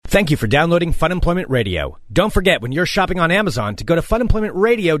Thank you for downloading Fun Employment Radio. Don't forget, when you're shopping on Amazon, to go to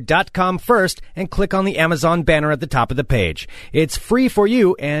funemploymentradio.com first and click on the Amazon banner at the top of the page. It's free for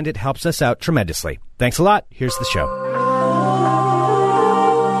you, and it helps us out tremendously. Thanks a lot. Here's the show.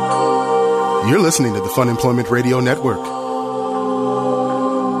 You're listening to the Fun Employment Radio Network. The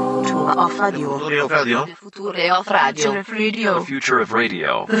future of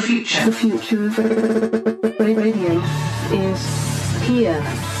radio. The future of radio is here.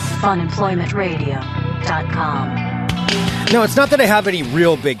 funemploymentradio.com. No, it's not that I have any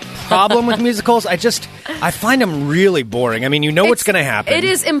real big problem with musicals. I find them really boring. I mean, you know what's going to happen. It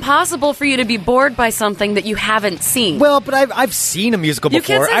is impossible for you to be bored by something that you haven't seen. Well, but I've seen a musical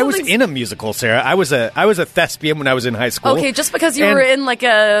before. I was in a musical, Sarah. I was a thespian when I was in high school. Okay, just because you were in like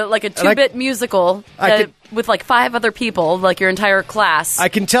a 2-bit musical with like 5 other people, like your entire class. I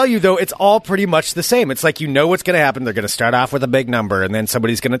can tell you, though, it's all pretty much the same. It's like you know what's going to happen. They're going to start off with a big number, and then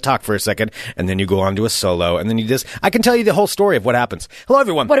somebody's going to talk for a second, and then you go on to a solo, and then you just... I can tell you the whole story of what happens. Hello,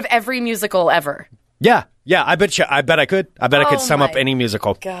 everyone. What of every musical ever? Yeah, I bet I could. I could sum up any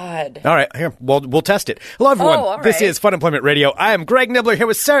musical. God. All right, here, we'll test it. Hello, everyone. All right. This is Fun Employment Radio. I am Greg Nibbler here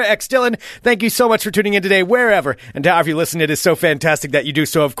with Sarah X. Dillon. Thank you so much for tuning in today, wherever and however you listen. It is so fantastic that you do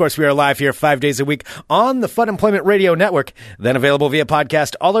so. Of course, we are live here 5 days a week on the Fun Employment Radio Network, then available via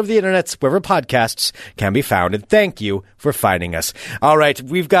podcast all over the internets, wherever podcasts can be found. And thank you for finding us. All right,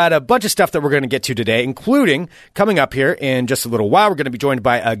 we've got a bunch of stuff that we're going to get to today, including coming up here in just a little while. We're going to be joined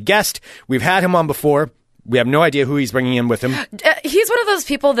by a guest. We've had him on before. We have no idea who he's bringing in with him. He's one of those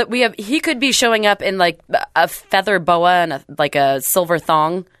people that he could be showing up in like a feather boa and a silver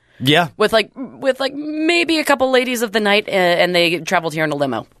thong. Yeah. With maybe a couple ladies of the night, and they traveled here in a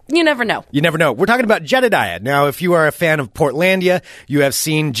limo. You never know. You never know. We're talking about JEDIDIAH. Now, if you are a fan of Portlandia, you have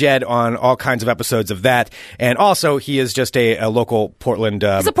seen Jed on all kinds of episodes of that. And also, he is just a local Portland...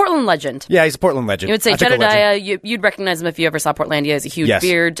 he's a Portland legend. Yeah, he's a Portland legend. You would say JEDIDIAH, you'd recognize him if you ever saw Portlandia. He has a huge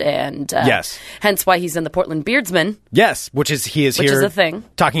beard, and hence why he's in the Portland BEARDSMEN. Yes, which is here a thing.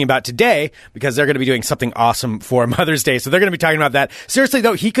 Talking about today, because they're going to be doing something awesome for Mother's Day. So they're going to be talking about that. Seriously,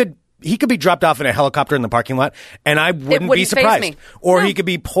 though, he could be dropped off in a helicopter in the parking lot, and I wouldn't be surprised. Faze me. Or he could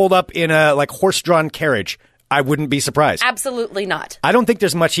be pulled up in a horse-drawn carriage. I wouldn't be surprised. Absolutely not. I don't think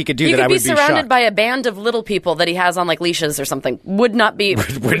there's much he could do that I would be shocked. He could be surrounded by a band of little people that he has on leashes or something. Wouldn't be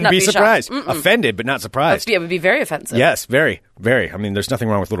surprised. Offended, but not surprised. It would be very offensive. Yes, very, very. I mean, there's nothing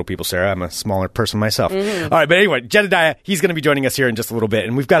wrong with little people, Sarah. I'm a smaller person myself. Mm-hmm. All right, but anyway, JEDIDIAH, he's going to be joining us here in just a little bit.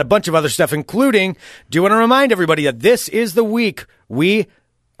 And we've got a bunch of other stuff, including, do want to remind everybody that this is the week we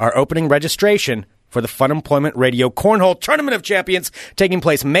are opening registration for the Fun Employment Radio Cornhole Tournament of Champions, taking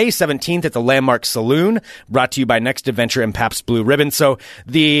place May 17th at the Landmark Saloon, brought to you by Next Adventure and Pabst Blue Ribbon. So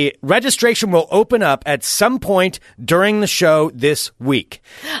the registration will open up at some point during the show this week.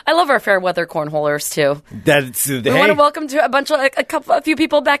 I love our fair weather cornholers, too. We want to welcome a few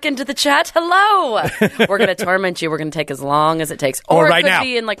people back into the chat. Hello! We're going to torment you. We're going to take as long as it takes. Or right it could now.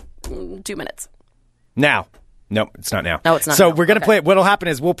 be in 2 minutes. Now. No, it's not now. No, it's not So now. we're going to play it. What'll happen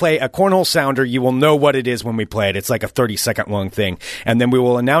is we'll play a cornhole sounder. You will know what it is when we play it. It's like a 30-second long thing. And then we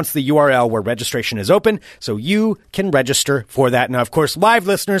will announce the URL where registration is open so you can register for that. Now, of course, live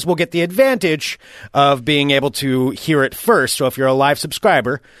listeners will get the advantage of being able to hear it first. So if you're a live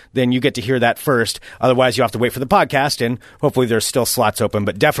subscriber, then you get to hear that first. Otherwise, you have to wait for the podcast, and hopefully there's still slots open.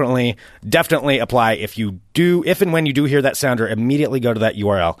 But definitely apply if and when you do hear that sounder, immediately go to that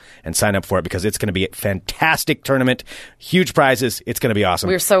URL and sign up for it, because it's going to be a fantastic tournament, huge prizes. It's going to be awesome.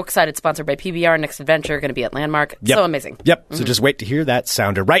 We're so excited. Sponsored by PBR, Next Adventure, going to be at Landmark. Yep. So amazing. Yep. So just wait to hear that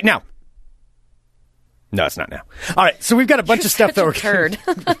sounder right now. No, it's not now. All right. So we've got a bunch of stuff that we're heard.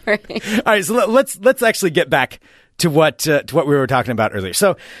 All right. So let's actually get back to what we were talking about earlier.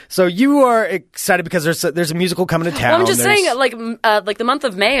 So you are excited because there's a musical coming to town. Well, I'm just saying, like the month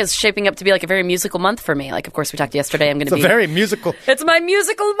of May is shaping up to be like a very musical month for me. Like, of course, we talked yesterday. I'm going to be very musical. It's my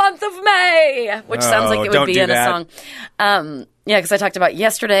musial month of May, which sounds like it would be in a song. Yeah, because I talked about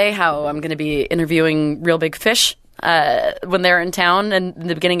yesterday how I'm going to be interviewing Real Big Fish when they're in town in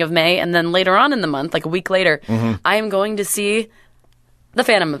the beginning of May, and then later on in the month, like a week later, I am going to see The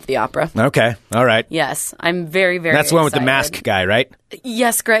Phantom of the Opera. Okay. All right. Yes. I'm very, very That's the one with the mask guy, right?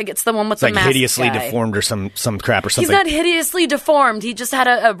 Yes, Greg. It's the one with the mask guy. Like hideously deformed or some crap or something. He's not hideously deformed. He just had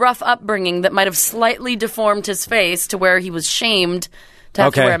a rough upbringing that might have slightly deformed his face to where he was shamed to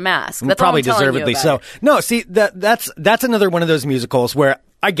have to wear a mask. That's probably all I'm telling deservedly you so. about. No, see, that's another one of those musicals where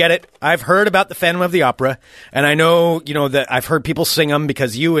I get it. I've heard about the Phantom of the Opera, and I know, that I've heard people sing them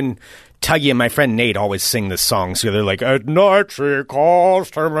because you and Tuggy and my friend Nate always sing this song. So they're like, at night she calls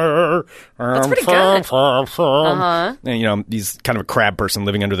to me. That's pretty good. Uh-huh. And, he's kind of a crab person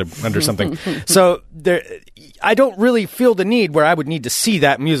living under something. So I don't really feel the need where I would need to see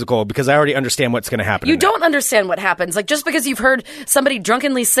that musical because I already understand what's going to happen. You don't understand what happens. Like, just because you've heard somebody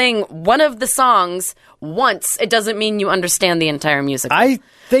drunkenly sing one of the songs once, it doesn't mean you understand the entire musical. I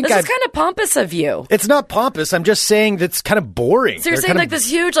think this is kind of pompous of you. It's not pompous. I'm just saying that's kind of boring. So you're saying this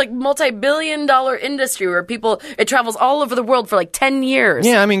huge, multi-billion-dollar industry where it travels all over the world for 10 years.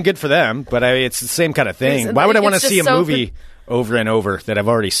 Yeah, I mean, good for them, but it's the same kind of thing. Why would I want to see a movie over and over that I've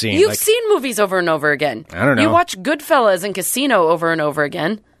already seen? You've seen movies over and over again. I don't know. You watch Goodfellas and Casino over and over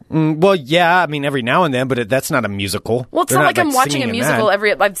again. Well, yeah, I mean, every now and then, but that's not a musical. Well, it's not like I'm watching a musical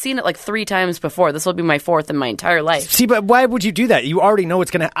I've seen it 3 times before. This will be my 4th in my entire life. See, but why would you do that? You already know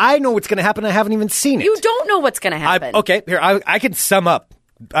what's going to I know what's going to happen. I haven't even seen it. You don't know what's going to happen. Okay, here, I can sum up.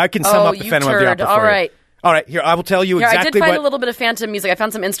 I can sum up the Phantom of the Opera for All right. you. All right, here, I will tell you exactly what... I did find a little bit of Phantom music. I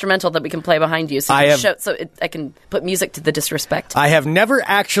found some instrumental that we can play behind you so I can put music to the disrespect. I have never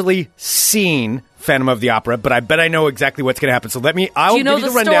actually seen Phantom of the Opera, but I bet I know exactly what's going to happen. So Do you know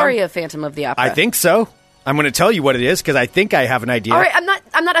the story of Phantom of the Opera? I think so. I'm going to tell you what it is because I think I have an idea. All right, I'm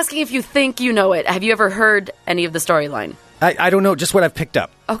not asking if you think you know it. Have you ever heard any of the storyline? I don't know, just what I've picked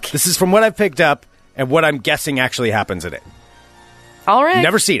up. Okay. This is from what I've picked up and what I'm guessing actually happens in it. All right.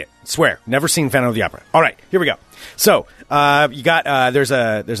 Never seen it. Swear. Never seen Phantom of the Opera. All right, here we go. So, you got there's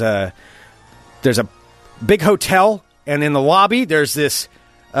a big hotel, and in the lobby there's this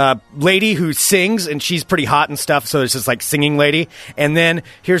lady who sings, and she's pretty hot and stuff. So there's this singing lady, and then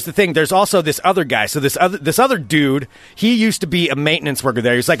here's the thing: there's also this other guy. So this other dude, he used to be a maintenance worker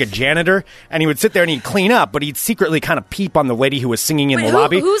there. He was like a janitor, and he would sit there and he'd clean up, but he'd secretly kind of peep on the lady who was singing in the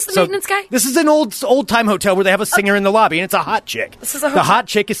lobby. Who's the maintenance guy? This is an old time hotel where they have a singer in the lobby, and it's a hot chick. The hot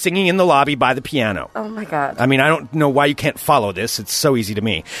chick is singing in the lobby by the piano. Oh my god! I mean, I don't know why you can't follow this. It's so easy to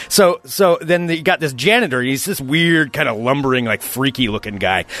me. So then you got this janitor. He's this weird kind of lumbering, freaky looking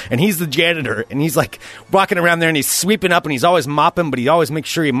guy. And he's the janitor, and he's walking around there, and he's sweeping up, and he's always mopping, but he always makes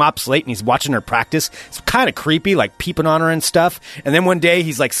sure he mops late, and he's watching her practice. It's kind of creepy, peeping on her and stuff. And then one day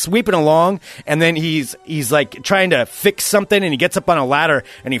he's sweeping along, and then he's trying to fix something, and he gets up on a ladder,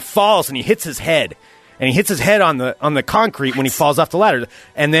 and he falls, and he hits his head. And he hits his head on the concrete when he falls off the ladder.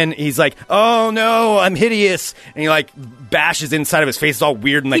 And then he's like, "Oh no, I'm hideous!" And he bashes inside of his face. It's all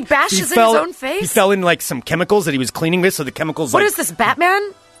weird and he bashes in his own face. He fell in some chemicals that he was cleaning with. So the chemicals. What is this, Batman?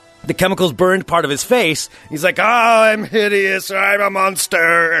 The chemicals burned part of his face. He's like, "Oh, I'm hideous. I'm a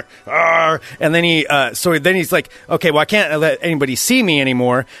monster." And then he's like, "Okay, well, I can't let anybody see me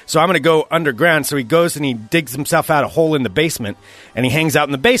anymore, so I'm going to go underground." So he goes and he digs himself out a hole in the basement, and he hangs out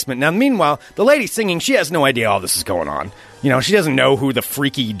in the basement. Now, meanwhile, the lady singing, she has no idea all this is going on. She doesn't know who the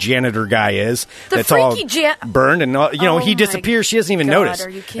freaky janitor guy is. That's all burned, and he disappears. She doesn't even notice. Are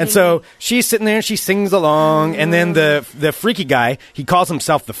you kidding and so she's sitting there and she sings along, and then the freaky guy, he calls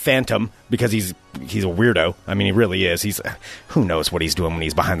himself the Phantom because he's a weirdo. I mean, he really is. Who knows what he's doing when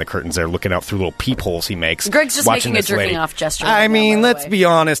he's behind the curtains there, looking out through little peepholes he makes. Greg's just making a jerking off gesture. I mean, let's be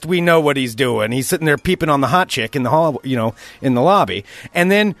honest. We know what he's doing. He's sitting there peeping on the hot chick in the hall, in the lobby,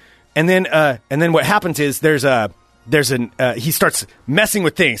 and then what happens is he starts messing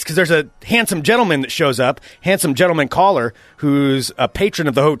with things because there's a handsome gentleman that shows up, handsome gentleman caller who's a patron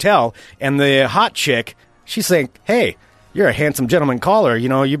of the hotel, and the hot chick, she's saying, "Hey, you're a handsome gentleman caller,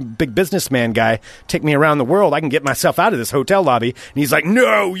 you big businessman guy, take me around the world, I can get myself out of this hotel lobby." And he's like,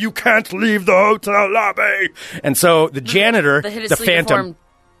 "No, you can't leave the hotel lobby." And so the janitor, the Phantom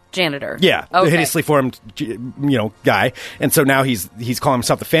janitor. Yeah, okay. The hideously formed, guy. And so now he's calling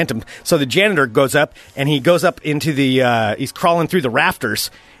himself the Phantom. So the janitor goes up, and he goes up into he's crawling through the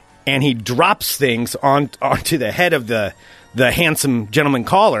rafters, and he drops things onto the head of the handsome gentleman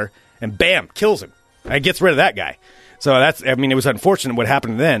caller, and bam, kills him. And gets rid of that guy. So it was unfortunate what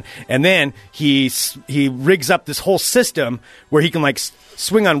happened then. And then he rigs up this whole system where he can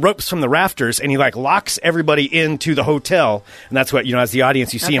swing on ropes from the rafters, and he locks everybody into the hotel. And that's what, as the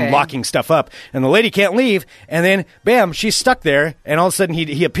audience, you see him locking stuff up. And the lady can't leave. And then, bam, she's stuck there. And all of a sudden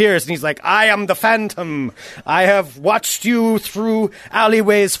he appears, and he's like, "I am the Phantom. I have watched you through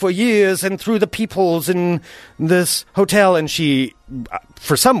alleyways for years and through the peepholes in this hotel." And she,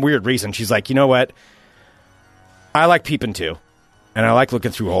 for some weird reason, she's like, "You know what? I like peeping too, and I like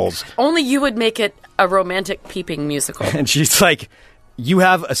looking through holes." Only you would make it a romantic peeping musical. And she's like, "You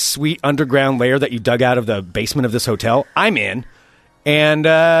have a sweet underground lair that you dug out of the basement of this hotel. I'm in,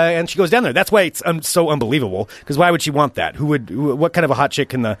 And she goes down there. That's why it's so unbelievable. Because why would she want that? What kind of a hot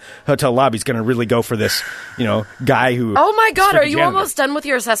chick in the hotel lobby is going to really go for this, guy who? Oh my God! Are you almost done with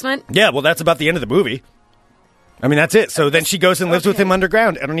your assessment? Yeah. Well, that's about the end of the movie. I mean, that's it. So then she goes and lives with him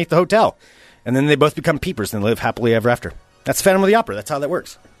underground, underneath the hotel, and then they both become peepers and live happily ever after. That's Phantom of the Opera. That's how that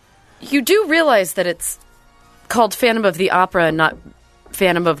works. You do realize that it's called Phantom of the Opera and not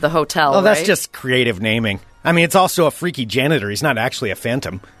Phantom of the Hotel, Oh, that's right? just creative naming. I mean, it's also a freaky janitor. He's not actually a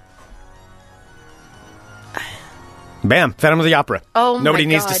phantom. Bam. Phantom of the Opera. Oh, my Nobody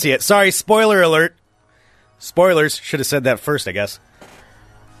needs God. to see it. Sorry, spoiler alert. Spoilers. Should have said that first, I guess.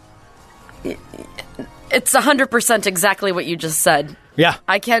 It's 100% exactly what you just said. Yeah.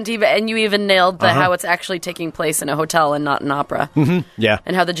 I can't even... And you even nailed how it's actually taking place in a hotel and not an opera. Mm-hmm. Yeah.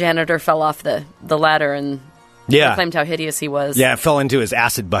 And how the janitor fell off the ladder and proclaimed how hideous he was. Yeah, it fell into his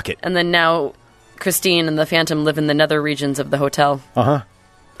acid bucket. And then now Christine and the Phantom live in the nether regions of the hotel. Uh-huh.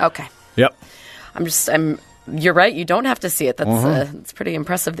 Okay. Yep. You're right. You don't have to see it. That's it's pretty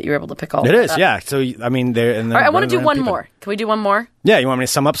impressive that you were able to pick all It of is, that. yeah. So, I mean, they're... All right, I want to do one more. Can we do one more? Yeah, you want me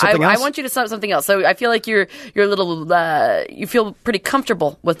to sum up something else? I want you to sum up something else. So I feel like you're a little... you feel pretty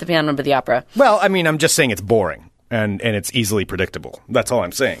comfortable with the Phantom of the Opera. Well, I mean, I'm just saying it's boring, and it's easily predictable. That's all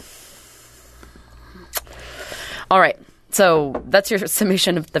I'm saying. All right. So that's your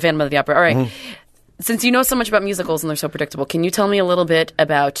summation of the Phantom of the Opera. All right. Since you know so much about musicals and they're so predictable, can you tell me a little bit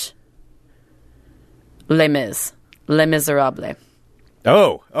about Les Mis? Les Miserables.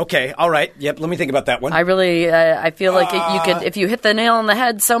 Oh, okay. All right. Yep, let me think about that one. I really, I feel like you could, if you hit the nail on the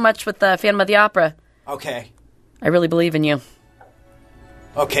head so much with the Phantom of the Opera. Okay. I really believe in you.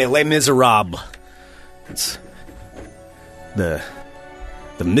 Okay, Les Miserables. It's the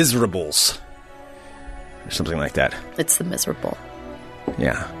Miserables. Or something like that. It's the miserable.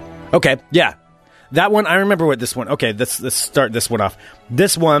 Yeah. Okay, yeah. That one, I remember what this one... Okay, let's start this one off.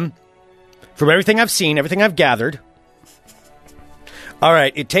 This one, from everything I've seen, everything I've gathered... All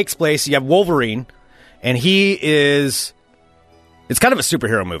right, it takes place... You have Wolverine, and he is... It's kind of a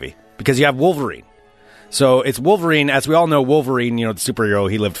superhero movie, because you have Wolverine. So it's Wolverine, as we all know, Wolverine, the superhero,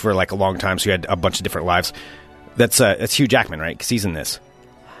 he lived for like a long time, so he had a bunch of different lives. That's Hugh Jackman, right? Because he's in this.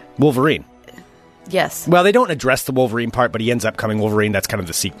 Wolverine. Yes. Well, they don't address the Wolverine part, but he ends up coming Wolverine. That's kind of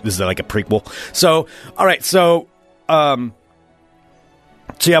the sequel. This is like a prequel. So, all right. So you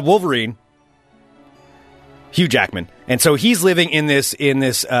have Wolverine, Hugh Jackman, and so he's living in like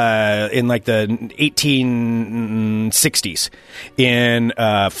the 1860s in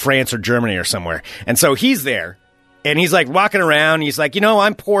France or Germany or somewhere. And so he's there. And he's like walking around. He's like,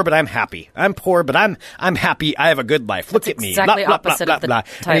 I'm poor, but I'm happy. I'm poor, but I'm happy. I have a good life. Look at me. Exactly opposite of the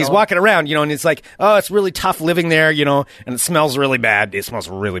title. And he's walking around, and it's like, oh, it's really tough living there, and it smells really bad. It smells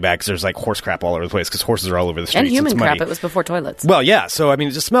really bad because there's like horse crap all over the place because horses are all over the streets. And human It's crap. muddy. It was before toilets. Well, yeah. So, I mean,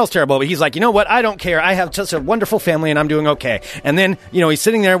 it just smells terrible. But he's like, you know what? I don't care. I have just a wonderful family and I'm doing okay. And then, he's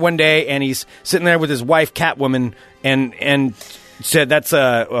sitting there one day and he's sitting there with his wife, Catwoman, and said that's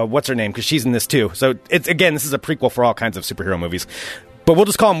what's her name, because she's in this too. So it's, again, this is a prequel for all kinds of superhero movies, but we'll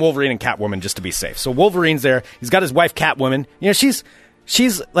just call him Wolverine and Catwoman just to be safe. So Wolverine's there. He's got his wife Catwoman. She's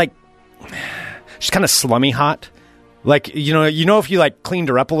like, she's kind of slummy hot. Like if you like cleaned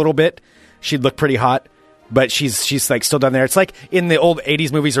her up a little bit, she'd look pretty hot. But she's like still down there. It's like in the old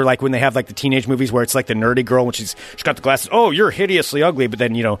 80s movies, or like when they have like the teenage movies where it's like the nerdy girl when she's got the glasses. Oh, you're hideously ugly. But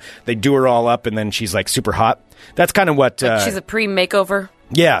then, they do her all up and then she's like super hot. That's kind of what... Like she's a pre-makeover?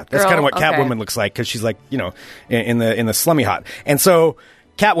 Yeah, that's kind of what Okay. Catwoman looks like, because she's like, in the slummy hot. And so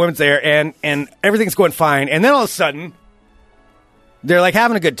Catwoman's there and everything's going fine. And then all of a sudden, they're like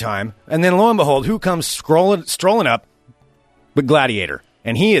having a good time. And then lo and behold, who comes strolling up but Gladiator.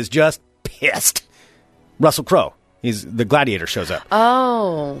 And he is just pissed. Russell Crowe. The Gladiator shows up.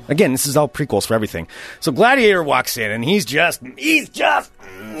 Oh. Again, this is all prequels for everything. So Gladiator walks in and he's just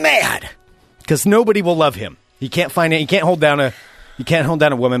mad because nobody will love him. He can't find it. He can't hold down a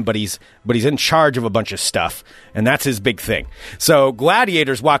woman, but he's in charge of a bunch of stuff, and that's his big thing. So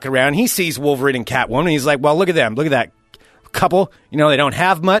Gladiator's walking around. He sees Wolverine and Catwoman, and he's like, "Well, look at them. Look at that couple. They don't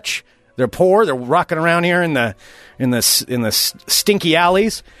have much. They're poor. They're rocking around here in the stinky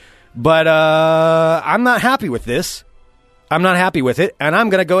alleys." But I'm not happy with this. I'm not happy with it, and I'm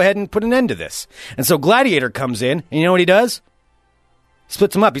going to go ahead and put an end to this. And so Gladiator comes in, and you know what he does?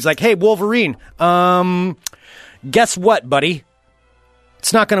 Splits him up. He's like, "Hey, Wolverine, guess what, buddy?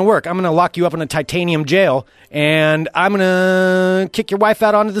 It's not going to work. I'm going to lock you up in a titanium jail, and I'm going to kick your wife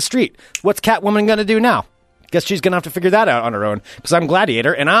out onto the street. What's Catwoman going to do now? Guess she's going to have to figure that out on her own, because I'm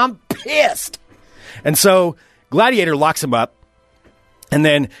Gladiator, and I'm pissed." And so Gladiator locks him up. And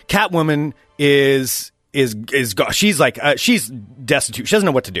then Catwoman is she's like she's destitute. She doesn't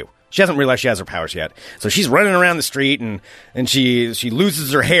know what to do. She hasn't realized she has her powers yet. So she's running around the street, and she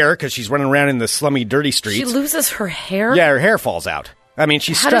loses her hair because she's running around in the slummy, dirty streets. She loses her hair? Yeah, her hair falls out. I mean,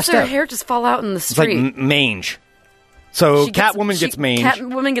 she's stressed out. How does her hair just fall out in the street? It's like mange. So Catwoman gets mange.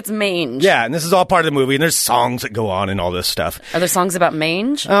 Catwoman gets mange. Yeah, and this is all part of the movie, and there's songs that go on and all this stuff. Are there songs about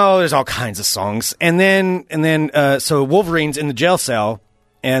mange? Oh, there's all kinds of songs. And then so Wolverine's in the jail cell,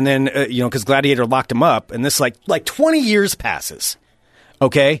 and then, because Gladiator locked him up, and this like 20 years passes.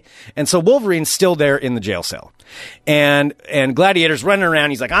 Okay? And so Wolverine's still there in the jail cell. And Gladiator's running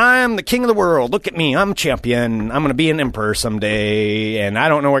around. He's like, I'm the king of the world. Look at me. I'm a champion. I'm going to be an emperor someday. And I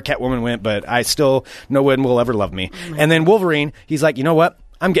don't know where Catwoman went, but I still, no one will ever love me. And then Wolverine, he's like, you know what?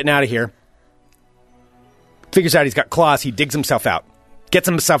 I'm getting out of here. Figures out he's got claws. He digs himself out. Gets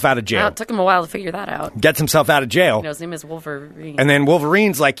himself out of jail. Well, it took him a while to figure that out. Gets himself out of jail. His name is Wolverine. And then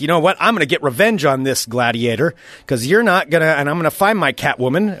Wolverine's like, you know what? I'm going to get revenge on this Gladiator because you're not going to, and I'm going to find my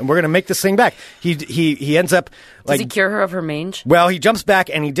Catwoman and we're going to make this thing back. He ends up like... Does he cure her of her mange? Well, he jumps back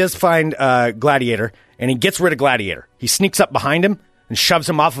and he does find Gladiator and he gets rid of Gladiator. He sneaks up behind him and shoves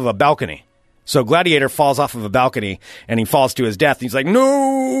him off of a balcony. So Gladiator falls off of a balcony and he falls to his death. He's like,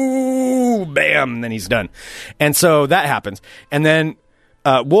 no, bam, and then he's done. And so that happens. And then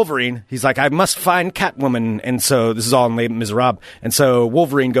Wolverine, he's like, I must find Catwoman. And so this is all in Les Miserables. And so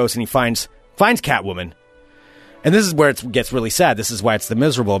Wolverine goes and he finds Catwoman. And this is where it gets really sad. This is why it's the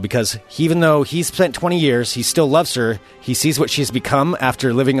miserable, because even though he's spent 20 years, he still loves her. He sees what she's become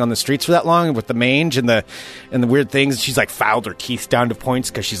after living on the streets for that long with the mange and the weird things. She's like filed her teeth down to points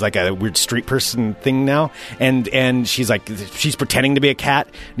because she's like a weird street person thing now. And she's like, she's pretending to be a cat.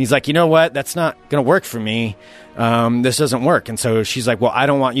 And he's like, you know what? That's not going to work for me. This doesn't work. And so she's like, well, I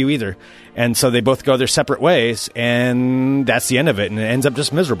don't want you either. And so they both go their separate ways. And that's the end of it. And it ends up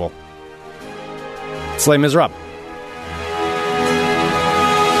just miserable. It's Les Miserables.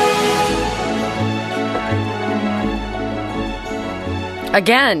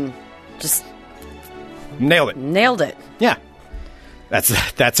 Again, just nailed it. Yeah, that's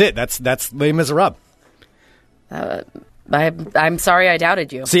it. That's Les Miserables. I'm sorry I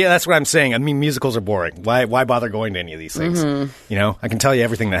doubted you. See, that's what I'm saying. I mean, musicals are boring. Why bother going to any of these things? Mm-hmm. You know, I can tell you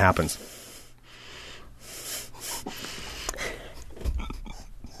everything that happens.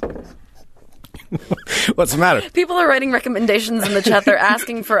 What's the matter? People are writing recommendations in the chat. They're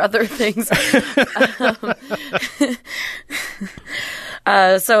asking for other things.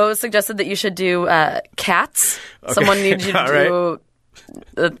 So suggested that you should do Cats. Okay. Someone needs you to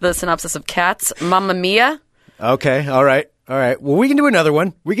do the synopsis of Cats. Mamma Mia. Okay, all right. Well, we can do another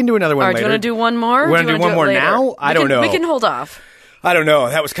one. Later. Do you want to do one more? We want to do one more later? Now? I don't know. We can hold off. I don't know.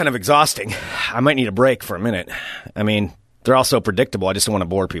 That was kind of exhausting. I might need a break for a minute. I mean, they're all so predictable. I just don't want to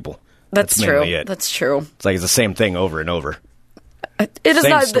bore people. That's true. That's true. It's like it's the same thing over and over. It is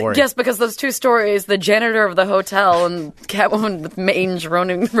not just because those two stories, the janitor of the hotel and Catwoman with mange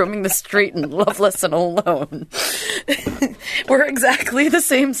roaming the street and loveless and alone, were exactly the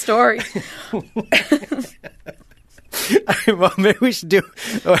same story. Well, maybe we should do.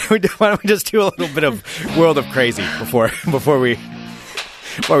 Why don't we just do a little bit of World of Crazy before we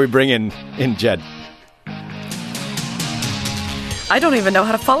bring in Jed. I don't even know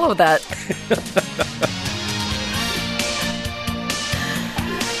how to follow that.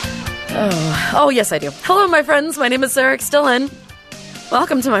 Oh, yes, I do. Hello, my friends. My name is Sarah Stodden.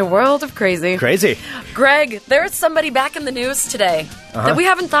 Welcome to my world of crazy. Crazy. Greg, there's somebody back in the news today that we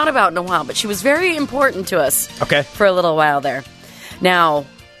haven't thought about in a while, but she was very important to us for a little while there. Now,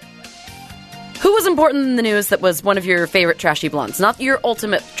 who was important in the news that was one of your favorite trashy blondes? Not your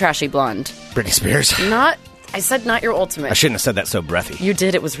ultimate trashy blonde. Britney Spears. I said not your ultimate. I shouldn't have said that so breathy. You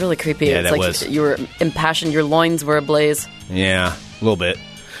did. It was really creepy. Yeah, it's that like was. You were impassioned. Your loins were ablaze. Yeah, a little bit.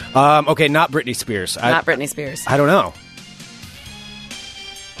 Okay, not Britney Spears. Not Britney Spears. I don't know.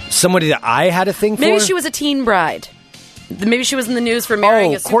 Somebody that I had a thing for? Maybe she was a teen bride. Maybe she was in the news for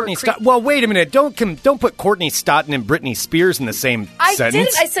marrying a super Courtney Stodden. Well, wait a minute. Don't put Courtney Stodden and Britney Spears in the same sentence. I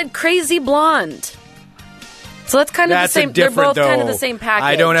didn't. I said crazy blonde. So that's kind of the same. They're both kind of the same package.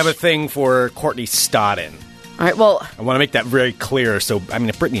 I don't have a thing for Courtney Stodden. All right, well, I want to make that very clear. So, I mean,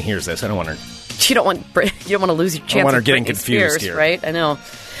 if Britney hears this, I don't want her. You don't want to lose your chance. I don't want her with getting Britney confused Spears, here, right? I know.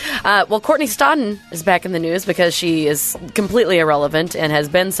 Well, Courtney Stodden is back in the news because she is completely irrelevant and has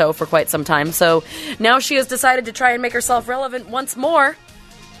been so for quite some time. So now she has decided to try and make herself relevant once more.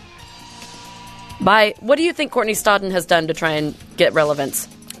 What do you think Courtney Stodden has done to try and get relevance?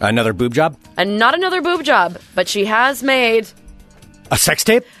 Another boob job? And not another boob job, but she has made a sex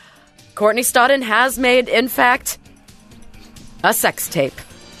tape. Courtney Stodden has made, in fact, a sex tape.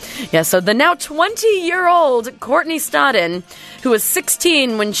 Yeah, so the now 20-year-old Courtney Stodden, who was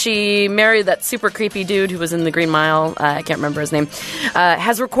 16 when she married that super creepy dude who was in the Green Mile, I can't remember his name,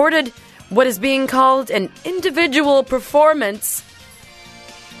 has recorded what is being called an individual performance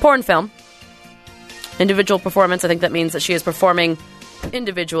porn film. Individual performance, I think that means that she is performing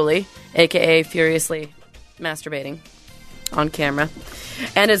individually, a.k.a. furiously masturbating on camera,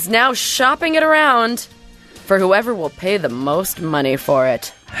 and is now shopping it around for whoever will pay the most money for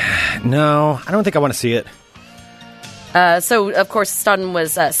it. No, I don't think I want to see it. So, of course, Stodden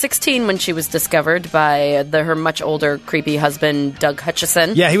was 16 when she was discovered by her much older, creepy husband, Doug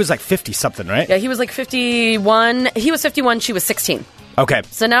Hutchison. Yeah, he was like 50-something, right? Yeah, he was like 51. He was 51, she was 16. Okay.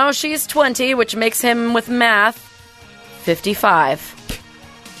 So now she's 20, which makes him, with math, 55.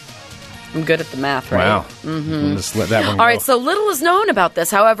 I'm good at the math, right? Wow. Mm-hmm. Just let that one go. All right, so little is known about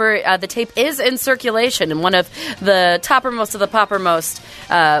this. However, the tape is in circulation, and one of the toppermost of the poppermost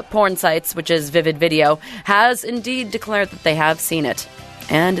porn sites, which is Vivid Video, has indeed declared that they have seen it.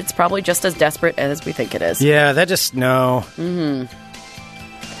 And it's probably just as desperate as we think it is. Yeah, that just, no. Mm-hmm.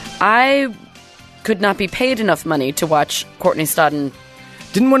 I could not be paid enough money to watch Courtney Stodden.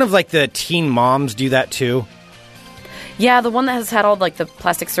 Didn't one of, like, the teen moms do that, too? Yeah, the one that has had all, like, the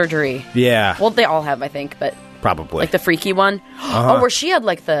plastic surgery. Yeah. Well, they all have, I think, but... Probably. Like the freaky one. Uh-huh. Oh, where she had,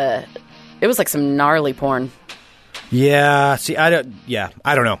 like, it was, like, some gnarly porn. Yeah, see, I don't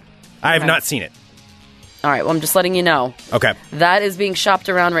know. I have not seen it. All right, well, I'm just letting you know. Okay. That is being shopped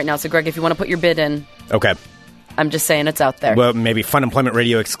around right now, so, Greg, if you want to put your bid in... Okay. I'm just saying it's out there. Well, maybe Fun Employment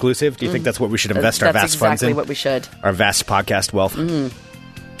Radio exclusive? Do you think that's what we should invest our vast funds in? That's exactly what we should. Our vast podcast wealth? Mm-hmm.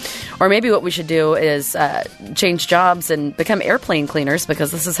 Or maybe what we should do is change jobs and become airplane cleaners,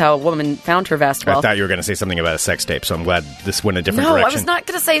 because this is how a woman found her vast wealth. I thought you were going to say something about a sex tape, so I'm glad this went a different direction. direction. No, I was not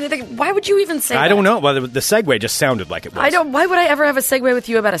going to say anything. Why would you even say that? I don't know. Well, the segue just sounded like it was. Why would I ever have a segue with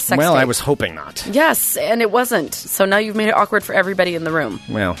you about a sex tape? Well, I was hoping not. Yes, and it wasn't. So now you've made it awkward for everybody in the room.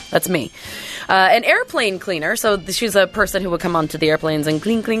 Well. That's me. An airplane cleaner, so she's a person who would come onto the airplanes and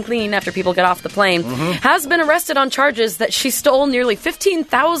clean after people get off the plane, has been arrested on charges that she stole nearly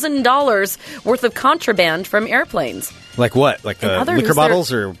 $15,000 worth of contraband from airplanes. Like what? Like the liquor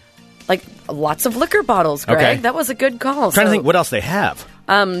bottles or... Like lots of liquor bottles, Greg. Okay. That was a good call. I'm trying to think what else they have.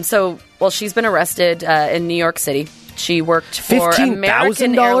 She's been arrested in New York City. She worked for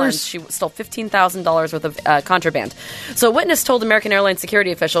American Airlines. She stole $15,000 worth of contraband. So a witness told American Airlines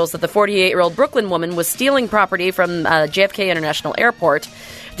security officials that the 48-year-old Brooklyn woman was stealing property from JFK International Airport.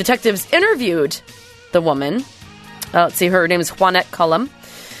 Detectives interviewed the woman. Let's see, her name is Juanette Cullum.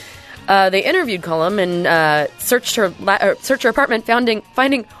 They interviewed Cullum and searched her apartment,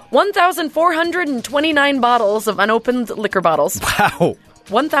 finding 1,429 bottles of unopened liquor bottles. Wow.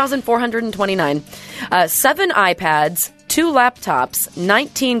 1,429. 7 iPads, 2 laptops,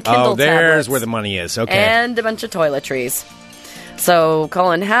 19 Kindle tablets. Oh, there's where the money is. Okay. And a bunch of toiletries. So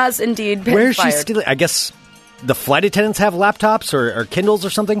Cullen has indeed been Where's fired. she stealing? I guess the flight attendants have laptops or Kindles or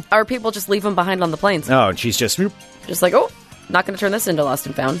something? Or people just leave them behind on the planes. Oh, and she's just like, oh, not going to turn this into Lost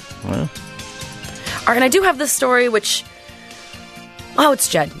and Found. Well. All right, and I do have this story, which... Oh, it's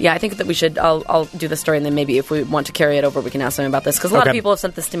Jed. Yeah, I think that we should... I'll do the story, and then maybe if we want to carry it over, we can ask him about this. Because a lot of people have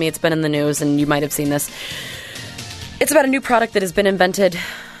sent this to me. It's been in the news, and you might have seen this. It's about a new product that has been invented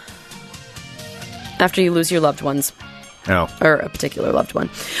after you lose your loved ones. Oh. Or a particular loved one.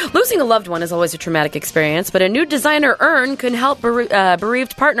 Losing a loved one is always a traumatic experience, but a new designer urn can help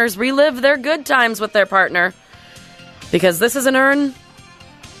bereaved partners relive their good times with their partner. Because this is an urn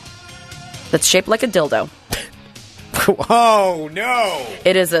that's shaped like a dildo. Oh, no!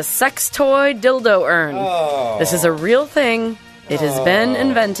 It is a sex toy dildo urn. Oh. This is a real thing. It has been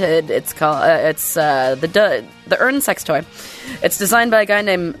invented. It's called the urn sex toy. It's designed by a guy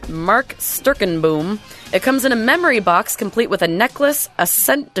named Mark Sturkenboom. It comes in a memory box complete with a necklace, a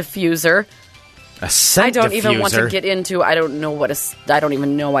scent diffuser. A scent diffuser? I don't even want to get into... I don't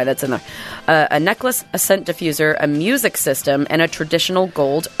even know why that's in there. A necklace, a scent diffuser, a music system, and a traditional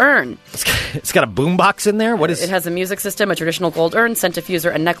gold urn. It's got a boombox in there? What is... It has a music system, a traditional gold urn, scent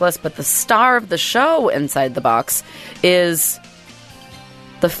diffuser, a necklace, but the star of the show inside the box is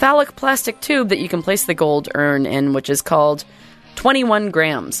the phallic plastic tube that you can place the gold urn in, which is called 21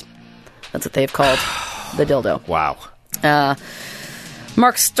 grams. That's what they've called the dildo. Wow.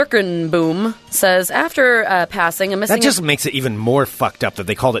 Mark Sturkenboom says after passing, a missing... That just makes it even more fucked up that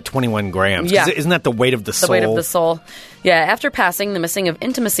they called it 21 grams. Yeah. Isn't that the weight of the soul? The weight of the soul. Yeah, after passing, the missing of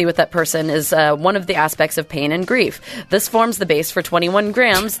intimacy with that person is one of the aspects of pain and grief. This forms the base for 21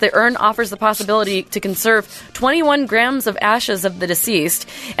 grams. The urn offers the possibility to conserve 21 grams of ashes of the deceased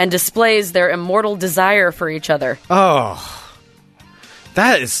and displays their immortal desire for each other. Oh.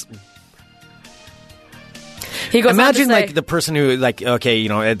 That is... He goes Imagine on to say, like the person who like, okay, you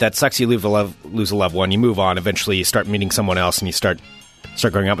know, that sucks. You lose a loved one. You move on. Eventually, you start meeting someone else, and you start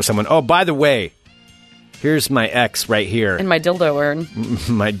going out with someone. Oh, by the way, here's my ex right here in my dildo urn.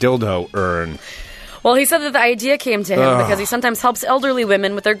 My dildo urn. Well, he said that the idea came to him because he sometimes helps elderly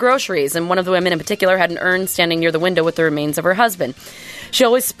women with their groceries, and one of the women in particular had an urn standing near the window with the remains of her husband. She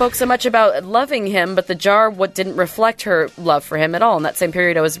always spoke so much about loving him, but the jar didn't reflect her love for him at all. In that same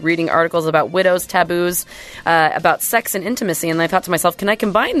period, I was reading articles about widows, taboos, about sex and intimacy, and I thought to myself, can I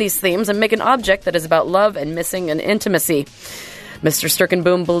combine these themes and make an object that is about love and missing and intimacy? Mr.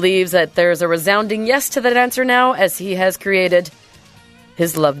 Sturkenboom believes that there's a resounding yes to that answer now, as he has created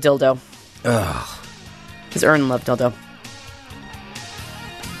his love dildo. Ugh. His urn love dildo.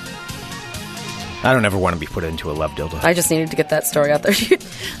 I don't ever want to be put into a love dildo. I just needed to get that story out there. The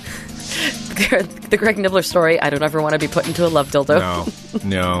Greg Nibbler story, I don't ever want to be put into a love dildo.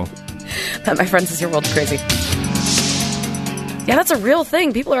 No. That, my friends, is your world crazy. Yeah, that's a real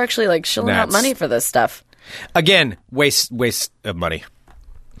thing. People are actually like shilling out money for this stuff. Again, waste of money.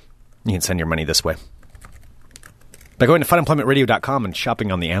 You can send your money this way. By going to funemploymentradio.com and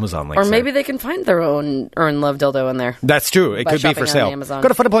shopping on the Amazon link. Or maybe they can find their own Earn Love dildo in there. That's true. It could be for sale. Go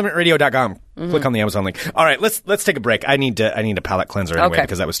to funemploymentradio.com. Click on the Amazon link. All right, let's take a break. I need a palate cleanser anyway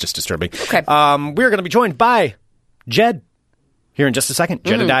because that was just disturbing. Okay. We're going to be joined by Jed here in just a second.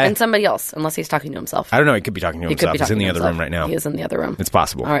 JEDIDIAH. And somebody else, unless he's talking to himself. I don't know. He could be talking to himself. He's in the other room right now. He is in the other room. It's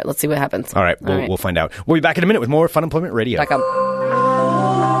possible. All right, let's see what happens. All right, we'll find out. We'll be back in a minute with more Fun Employment Radio.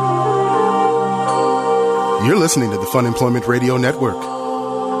 You're listening to the Fun Employment Radio Network. Rolling?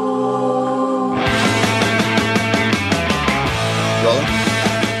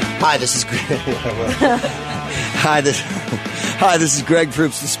 Hi, this is Greg. Hi, this is Greg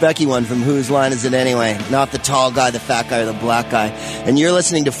Proops, the specky one from Whose Line Is It Anyway? Not the tall guy, the fat guy, or the black guy. And you're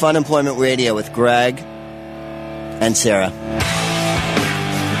listening to Fun Employment Radio with Greg and Sarah.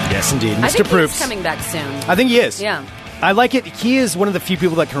 Yes, indeed. Mr. I think Proops. he's coming back soon. I think he is. Yeah. I like it. He is one of the few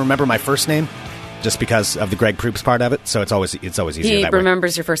people that can remember my first name. Just because of the Greg Proops part of it, so it's always easier he that way. He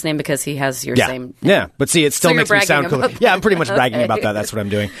remembers your first name because he has your same name. Yeah, but see, it still makes me sound cool. Yeah, I'm pretty much bragging about that. That's what I'm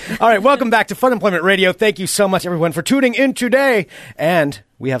doing. All right, welcome back to Fun Employment Radio. Thank you so much, everyone, for tuning in today. And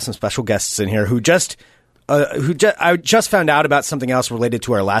we have some special guests in here who I just found out about something else related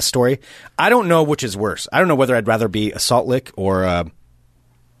to our last story. I don't know which is worse. I don't know whether I'd rather be a salt lick or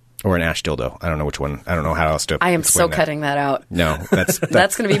an ash dildo. I don't know which one. I don't know how else to I am so cutting that out. No, that's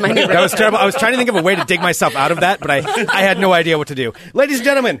going to be my new That was terrible. I was trying to think of a way to dig myself out of that, but I had no idea what to do. Ladies and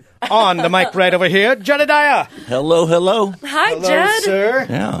gentlemen, on the mic right over here, JEDIDIAH. Hello. Hi, Jed. Sir.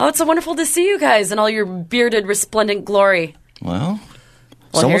 Yeah. Oh, it's so wonderful to see you guys in all your bearded, resplendent glory. Well,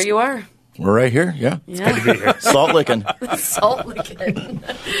 here you are. We're right here, yeah. It's good to be here. Salt licking. Salt licking.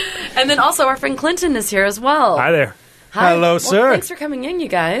 And then also our friend Clinton is here as well. Hi there. Hi. Hello, sir. Thanks for coming in, you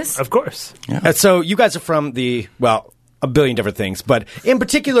guys. Of course. Yeah. So you guys are from a billion different things, but in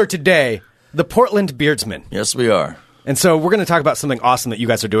particular today, the Portland Beardsmen. Yes, we are. And so we're going to talk about something awesome that you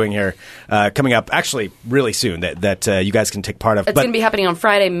guys are doing here coming up actually really soon that you guys can take part of. It's going to be happening on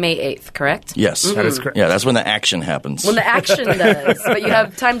Friday, May 8th, correct? Yes. That is correct. Yeah, that's when the action happens. When the action does. But you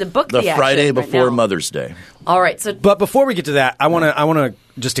have time to book the action. The Friday before right now. Mother's Day. All right. But before we get to that, I want to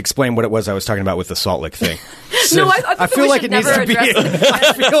just explain what it was I was talking about with the salt lick thing. No, I feel like it needs to be.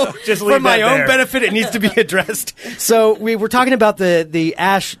 I feel Just for my own there. benefit, it needs to be addressed. So we were talking about the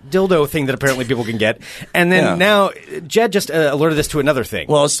ash dildo thing that apparently people can get, and then now Jed just alerted us to another thing.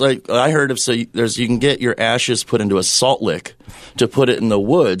 Well, it's like I heard of you can get your ashes put into a salt lick to put it in the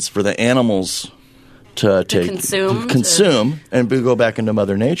woods for the animals to consume and go back into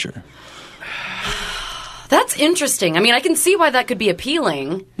Mother Nature. That's interesting. I mean, I can see why that could be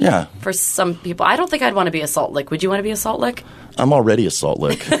appealing. Yeah. For some people. I don't think I'd want to be a salt lick. Would you want to be a salt lick? I'm already a salt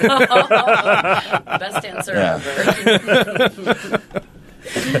lick. Best answer ever.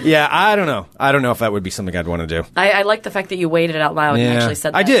 Yeah, I don't know. I don't know if that would be something I'd want to do. I like the fact that you waited it out loud and actually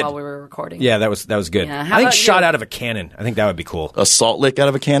said that I did. while we were recording. Yeah, that was good. Yeah, I think shot out of a cannon. I think that would be cool. A salt lick out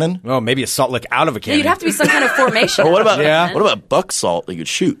of a cannon? Oh, maybe a salt lick out of a Yeah, cannon. you'd have to be some kind of formation. Or what about Yeah. what about buck salt that you could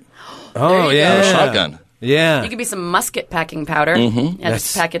shoot? Oh, you yeah. go. A shotgun. Yeah. You could be some musket packing powder. Mm-hmm. Yeah,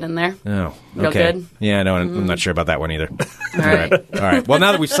 just pack it in there. Oh, Real okay. good? Yeah, no, I'm not sure about that one either. All right. All right. Well,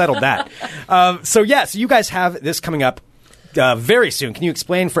 now that we've settled that. So you guys have this coming up very soon. Can you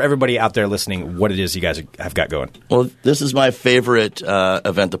explain for everybody out there listening what it is you guys have got going? Well, this is my favorite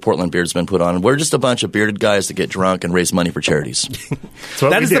event the Portland Beardsmen put on. We're just a bunch of bearded guys that get drunk and raise money for charities.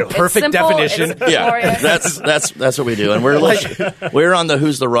 That is the perfect definition. Yeah, that's what we do. And we were on the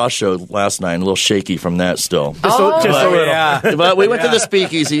Who's the Ross show last night, a little shaky from that still. Just a little. Yeah. But we went to the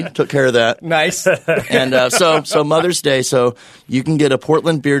Speakeasy, took care of that. Nice. And so Mother's Day, so you can get a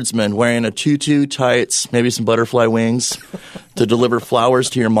Portland Beardsman wearing a tutu, tights, maybe some butterfly wings to deliver flowers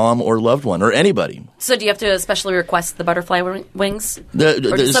to your mom or loved one or anybody. So do you have to especially request the butterfly wings? Or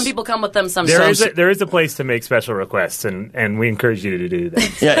do some people come with them sometimes? There is a place to make special requests, and we encourage you to do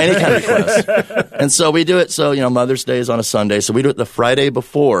that. Yeah, any kind of request. And so we do it, so, Mother's Day is on a Sunday, so we do it the Friday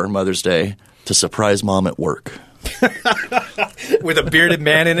before Mother's Day to surprise mom at work. With a bearded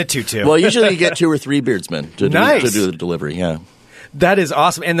man in a tutu. Well, usually you get 2 or 3 beardsmen to do the delivery, yeah. That is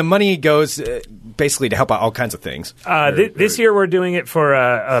awesome. And the money goes basically to help out all kinds of things. This year we're doing it for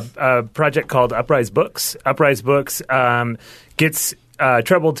a project called Uprise Books. Uprise Books gets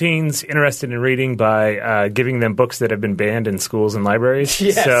troubled teens interested in reading by giving them books that have been banned in schools and libraries.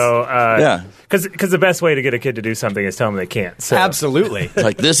 Yes. So, because the best way to get a kid to do something is tell them they can't. So. Absolutely.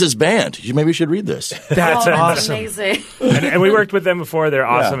 Like, this is banned. Maybe you should read this. That's awesome. Amazing. And we worked with them before. They're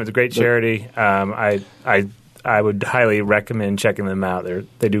awesome. Yeah. It's a great charity. I would highly recommend checking them out.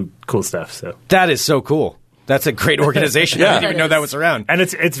 They do cool stuff. So that is so cool. That's a great organization. I didn't even know that was around. And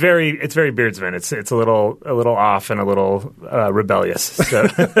it's very Beardsman. It's a little off and a little rebellious. So.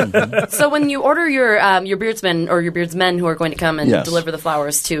 So when you order your beardsmen or your beardsmen who are going to come and deliver the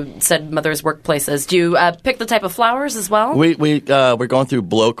flowers to said mothers' workplaces, do you pick the type of flowers as well? We're going through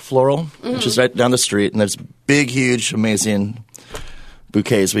Bloke Floral, which is right down the street, and there's big, huge, amazing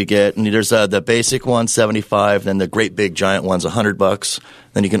bouquets we get. And there's the basic one, $75, then the great big giant one's $100.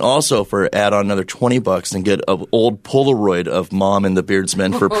 Then you can also, add on another $20 and get an old Polaroid of Mom and the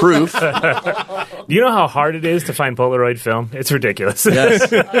Beardsmen for proof. Do you know how hard it is to find Polaroid film? It's ridiculous.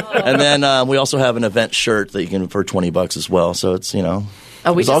 Yes. And then we also have an event shirt that you can for $20 as well. So it's,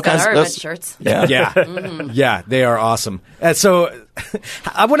 Oh, we just got our event shirts. Yeah. Yeah. Mm-hmm. Yeah, they are awesome. So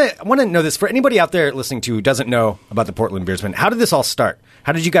I want to know this. For anybody out there listening to who doesn't know about the Portland Beardsmen, how did this all start?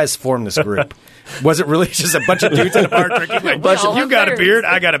 How did you guys form this group? Was it really just a bunch of dudes in a bar drinking? You got a beard,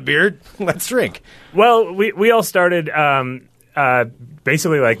 I got a beard. Let's drink. Well, we all started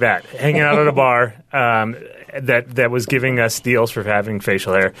basically like that, hanging out at a bar that was giving us deals for having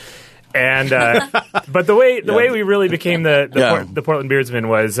facial hair. And but the way we really became the Portland Beardsmen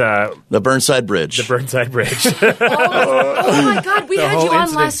was the Burnside Bridge. The Burnside Bridge. oh my God, we had you on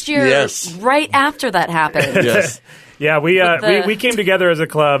incident. last year. Yes. Right after that happened. Yes. Yeah, we came together as a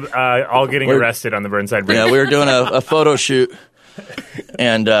club, all getting arrested on the Burnside Bridge. Yeah, we were doing a photo shoot.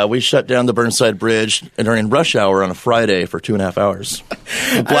 And we shut down the Burnside Bridge during rush hour on a Friday for 2.5 hours.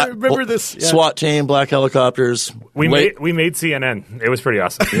 I remember this. Yeah. SWAT team, black helicopters. We made CNN. It was pretty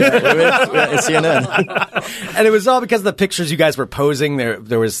awesome. CNN. And it was all because of the pictures you guys were posing.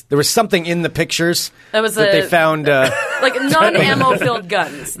 There was something in the pictures that they found. Like non-ammo filled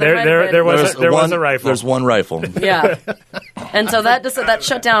guns. There was a rifle. There's one rifle. Yeah. And so that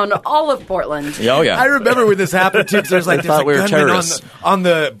shut down all of Portland. Oh, yeah. I remember when this happened, too, because there's like gunmen on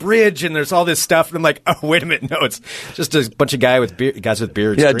the bridge, and there's all this stuff, and I'm like, oh, wait a minute, no, it's just a bunch of guys with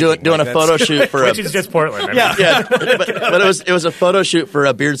beards. Yeah, doing a photo shoot for which is just Portland. I mean. Yeah, but it was a photo shoot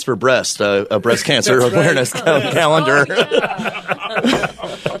for Beards for Breast, a breast cancer awareness calendar. Oh, yeah.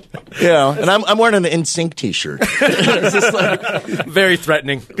 Yeah, and I'm wearing an NSYNC T-shirt. It's just like very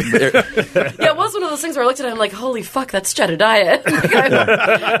threatening. Yeah, it was one of those things where I looked at it and I'm like, holy fuck, that's JEDIDIAH.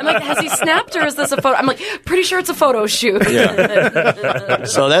 I'm like, has he snapped or is this a photo? I'm like, pretty sure it's a photo shoot. Yeah.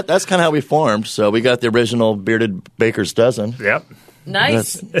 So that's kind of how we formed. So we got the original Bearded Baker's Dozen. Yep.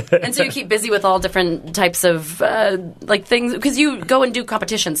 Nice. And so you keep busy with all different types of like things because you go and do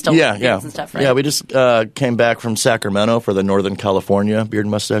competitions still. And stuff, right? Yeah, we just came back from Sacramento for the Northern California Beard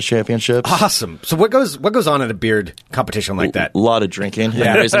and Mustache Championships. Awesome. So what goes on at a beard competition like that? A lot of drinking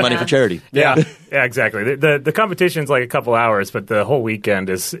and raising money for charity. Yeah, exactly. The competition's like a couple hours, but the whole weekend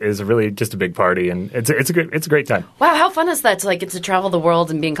is really just a big party, and it's a great time. Wow, how fun is that to get to travel the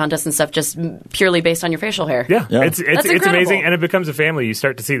world and be in contests and stuff just purely based on your facial hair? Yeah. It's incredible. amazing, and it becomes a family. You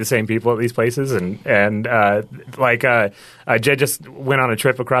start to see the same people at these places, and Jed just went on a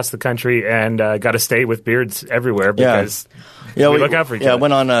trip across the country and got to stay with beards everywhere because we look out for each other. Yeah,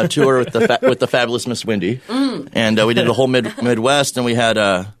 went on a tour with the fabulous Miss Wendy, and we did the whole Midwest, and we had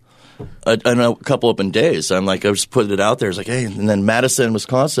a couple open days. I'm like, I just put it out there. It's like, hey, and then Madison,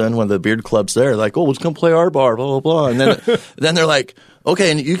 Wisconsin, one of the beard clubs there, like, oh, let's come play our bar, blah blah blah, and then they're like,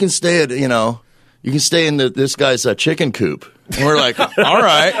 okay, and you can stay at you can stay in this guy's chicken coop. And we're like, all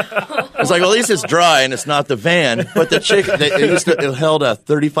right. It's like, well, at least it's dry and it's not the van. But the chicken, it held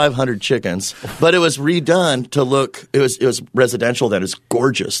 3,500 chickens. But it was redone to look, it was residential then. It was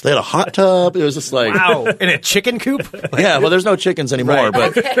gorgeous. They had a hot tub. It was just like. Wow. In a chicken coop? Yeah, well, there's no chickens anymore.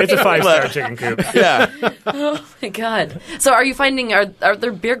 But it's a 5-star chicken coop. Yeah. Oh, my God. So are you finding, are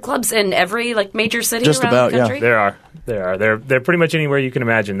there beard clubs in every major city Just around about, the country? Yeah. There are. They're pretty much anywhere you can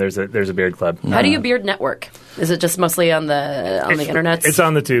imagine. There's a beard club. How do you beard network? Is it just mostly on the internet? It's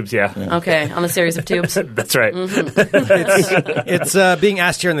on the tubes, yeah. Okay, on a series of tubes. That's right. It's being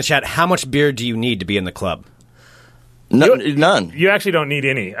asked here in the chat, how much beer do you need to be in the club? None. You actually don't need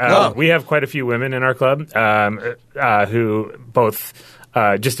any. No. We have quite a few women in our club who both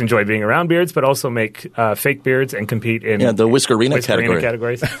just enjoy being around beards, but also make fake beards and compete in the Whiskerina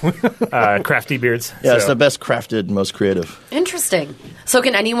categories. Crafty beards. Yeah, it's the best crafted, most creative. Interesting. So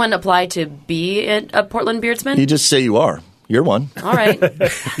can anyone apply to be a Portland beardsman? You just say you are. You're one. All right.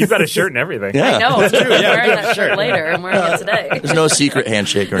 You've got a shirt and everything. Yeah. I know. I'm wearing that shirt later. I'm wearing it today. There's no secret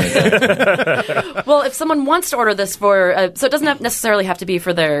handshake or anything. Well, if someone wants to order this for, so it doesn't necessarily have to be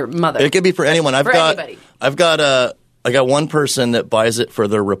for their mother. It could be for anyone. Anybody. I got one person that buys it for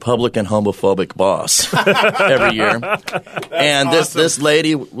their Republican homophobic boss every year. And awesome. This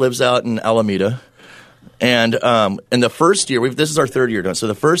lady lives out in Alameda. And in the first year, this is our third year doing it. So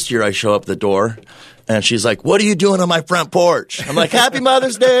the first year I show up the door, and she's like, "What are you doing on my front porch?" I'm like, "Happy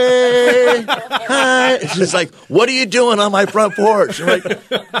Mother's Day." Hi. And she's like, "What are you doing on my front porch?" I'm like,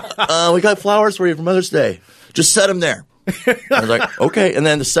 "We got flowers for you for Mother's Day. Just set them there." I was like, okay. And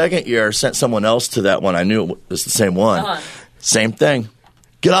then the second year, I sent someone else to that one. I knew it was the same one. Uh-huh. Same thing.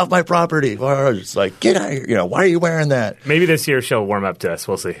 Get off my property. It's like, get out of here. Why are you wearing that? Maybe this year she'll warm up to us.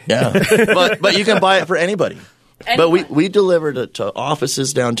 We'll see. Yeah. but you can buy it for anybody. But we delivered it to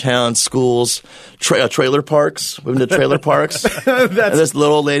offices downtown, schools, trailer parks. We've been to trailer parks. And this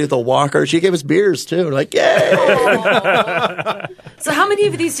little old lady with a walker, she gave us beers, too. We're like, yay! So how many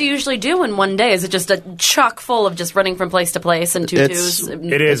of these do you usually do in one day? Is it just a chock full of just running from place to place and tutus?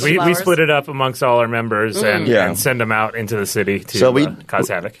 It is. We split it up amongst all our members and send them out into the city to cause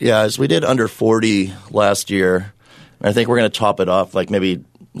havoc. Yeah, we did under 40 last year. I think we're going to top it off, maybe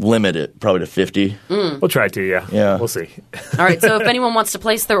limit it probably to 50. We'll try to, yeah. We'll see. All right, so if anyone wants to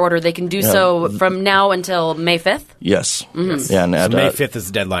place their order, they can do so from now until May 5th? Yes. Mm-hmm. Yeah, and so May 5th is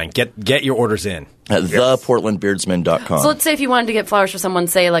the deadline. Get your orders in. At theportlandbeardsmen.com. So let's say if you wanted to get flowers for someone,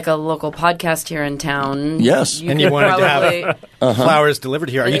 say like a local podcast here in town. Yes. And you wanted to have flowers delivered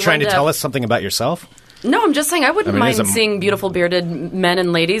here. Are you trying to tell us something about yourself? No, I'm just saying I wouldn't mind seeing beautiful bearded men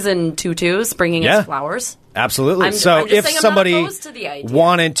and ladies in tutus bringing us flowers. Absolutely. I'm so just if saying I'm somebody not opposed to the idea.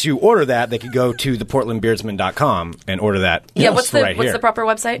 wanted to order that, they could go to theportlandbeardsmen.com and order that. Yeah, what's the here. proper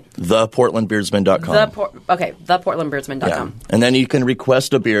website? Theportlandbeardsmen.com. Theportlandbeardsmen.com. Yeah. And then you can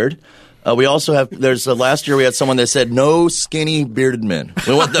request a beard. We also have, last year we had someone that said, no skinny bearded men.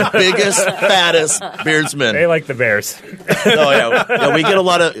 We want the biggest, fattest beardsmen. They like the bears. We get a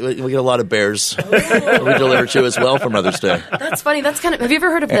lot of bears we deliver to as well for Mother's Day. That's funny. That's kind of, have you ever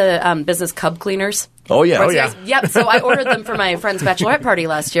heard of the business cub cleaners? Oh, yeah. Yep. So I ordered them for my friend's bachelorette party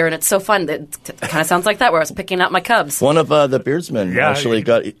last year, and it's so fun. It kind of sounds like that, where I was picking out my cubs. One of the beardsmen actually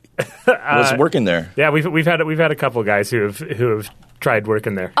was working there. Yeah, we've had a couple of guys who have tried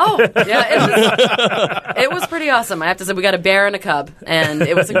working there. Oh, yeah, it was pretty awesome. I have to say, we got a bear and a cub, and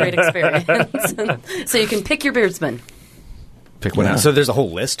it was a great experience. So you can pick your beardsman. Pick one out. So there's a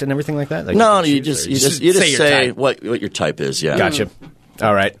whole list and everything like that? No, you just say what your type is. Yeah, gotcha.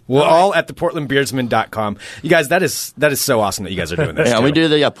 All right. Well, all at theportlandbeardsmen.com. You guys, that is so awesome that you guys are doing this. Yeah, we do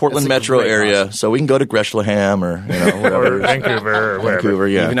the Portland metro area, awesome. So we can go to Gresham or whatever. Or Vancouver or wherever. Vancouver,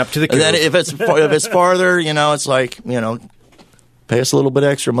 yeah. Even up to the And then if it's farther, it's like, pay us a little bit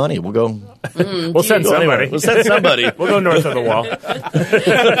extra money. We'll go. We'll send somebody. We'll send somebody. We'll go north of the wall.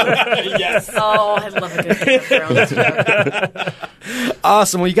 Yes. Oh, I love a good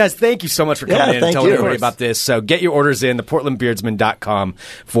Awesome. Well, you guys, thank you so much for coming in and telling everybody about this. So get your orders in, theportlandbeardsmen.com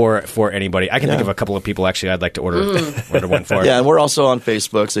for anybody. I can think of a couple of people, actually, I'd like to order one for. Yeah, and we're also on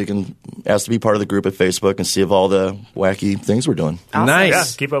Facebook, so you can ask to be part of the group at Facebook and see of all the wacky things we're doing. Awesome. Nice. Yeah,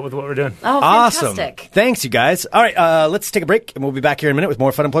 keep up with what we're doing. Oh, awesome. fantastic. Thanks, you guys. All right, let's take a break, and we'll be back here in a minute with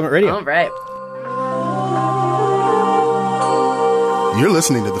more Fun Employment Radio. All right. You're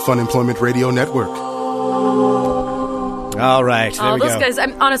listening to the Fun Employment Radio Network. All right, there we those go. guys,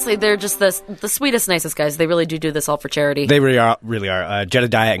 honestly, they're just the sweetest, nicest guys. They really do this all for charity. They really are.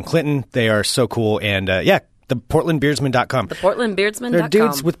 JEDIDIAH and CLINT, they are so cool. And theportlandbeardsmen.com. Theportlandbeardsmen.com. They're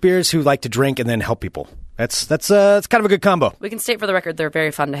dudes with beards who like to drink and then help people. That's kind of a good combo. We can state for the record they're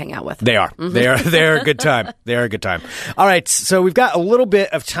very fun to hang out with. They are. They're a good time. They're a good time. All right, so we've got a little bit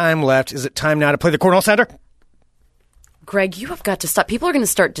of time left. Is it time now to play the Cornhole Sounder? Greg, you have got to stop. People are going to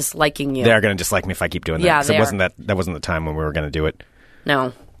start disliking you. They're going to dislike me if I keep doing that. Yeah, That wasn't the time when we were going to do it.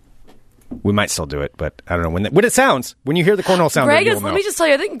 No. We might still do it, but I don't know when it sounds. When you hear the Cornhole Sounder, Greg, you'll know. let me just tell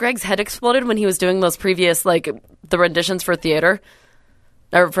you, I think Greg's head exploded when he was doing those previous, like, the renditions for theater.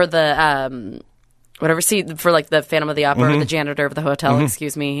 Or for the, for like the Phantom of the Opera, or the Janitor of the Hotel,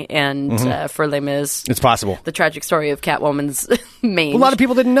 excuse me, and for Les Mis. It's possible. The tragic story of Catwoman's mange. A lot of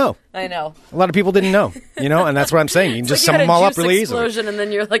people didn't know. I know. A lot of people didn't know, and that's what I'm saying. You can just sum them all up really easily. Explosion, and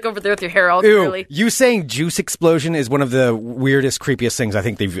then you're like over there with your hair all Ew, curly. you saying juice explosion is one of the weirdest, creepiest things I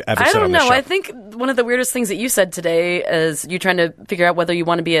think they've ever said on this show. I think one of the weirdest things that you said today is you trying to figure out whether you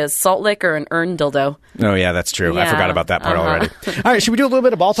want to be a salt lick or an urn dildo. Oh, yeah, that's true. I Yeah, forgot about that part already. All right, should we do a little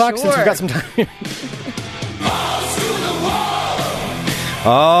bit of ball talk since we've got some time?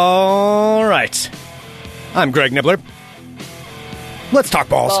 All right. I'm Greg Nibbler. Let's talk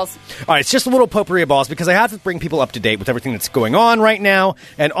balls. All right, it's just a little potpourri of balls because I have to bring people up to date with everything that's going on right now.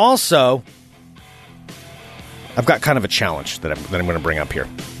 And also, I've got kind of a challenge that I'm going to bring up here.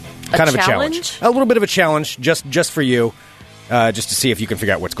 A little bit of a challenge just for you, just to see if you can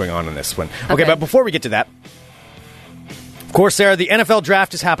figure out what's going on in this one. Okay, but before we get to that, of course, Sarah, the NFL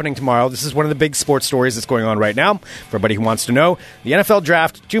draft is happening tomorrow. This is one of the big sports stories that's going on right now. For everybody who wants to know, the NFL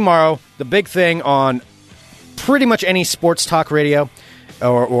draft tomorrow, the big thing on pretty much any sports talk radio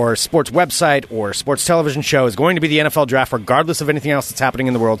or sports website or sports television show is going to be the NFL draft, regardless of anything else that's happening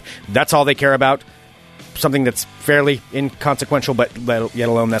in the world. That's all they care about. Something that's fairly inconsequential, but yet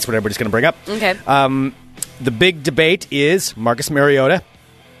alone that's what everybody's going to bring up. Okay. The big debate is Marcus Mariota,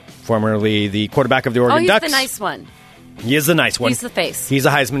 formerly the quarterback of the Oregon Ducks. Oh, he's the nice one. He is the nice one. He's the face. He's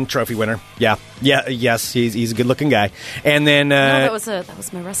a Heisman Trophy winner. Yes, he's a good-looking guy. And then no, that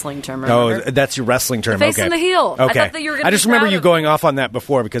was my wrestling term. Remember? Oh, that's your wrestling term. The face and the heel. Okay. I thought that you were going to. I just remember you going off on that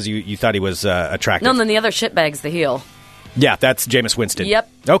before because you thought he was attractive. No, and then the other shitbag's the heel. Yeah, that's Jameis Winston. Yep.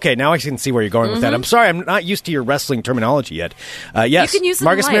 Okay, now I can see where you're going with that. I'm sorry, I'm not used to your wrestling terminology yet. Yes, you can use it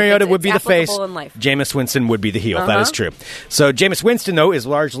Marcus in life. Mariota It's would be the face. Jameis Winston would be the heel. That is true. So Jameis Winston, though, is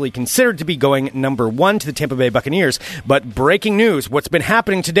largely considered to be going number 1 to the Tampa Bay Buccaneers. But breaking news, what's been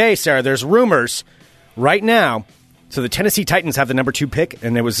happening today, Sarah, there's rumors right now. So the Tennessee Titans have the number 2 pick,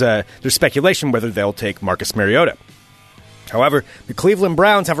 and there's speculation whether they'll take Marcus Mariota. However, the Cleveland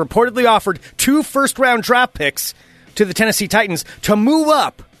Browns have reportedly offered 2 first-round draft picks to the Tennessee Titans to move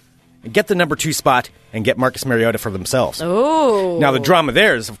up and get the number 2 spot and get Marcus Mariota for themselves. Oh. Now, the drama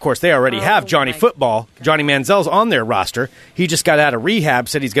there is, of course, they already have Johnny Football. God. Johnny Manziel's on their roster. He just got out of rehab,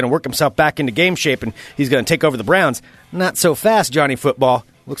 said he's going to work himself back into game shape, and he's going to take over the Browns. Not so fast, Johnny Football.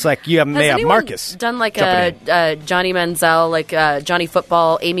 Looks like you may have Marcus. Done like a Johnny Manziel, like Johnny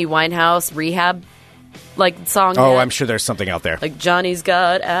Football, Amy Winehouse, rehab like song? Oh, I'm sure there's something out there. Like Johnny's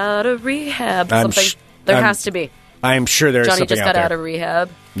got out of rehab. Something. There has to be. I'm sure there's something out there. Johnny just got out of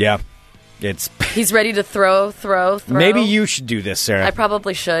rehab. Yeah. He's ready to throw. Maybe you should do this, Sarah. I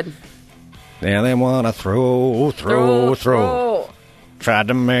probably should. Yeah, they want to throw. Tried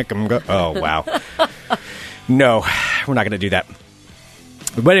to make them go. Oh, wow. No, we're not going to do that.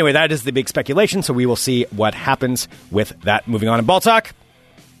 But anyway, that is the big speculation, so we will see what happens with that. Moving on in Ball Talk.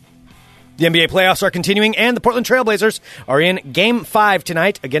 The NBA playoffs are continuing, and the Portland Trailblazers are in Game 5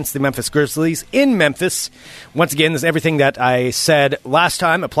 tonight against the Memphis Grizzlies in Memphis. Once again, everything that I said last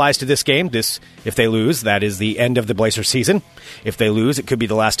time applies to this game. If they lose, that is the end of the Blazers season. If they lose, it could be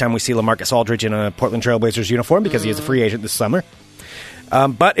the last time we see LaMarcus Aldridge in a Portland Trailblazers uniform because he is a free agent this summer.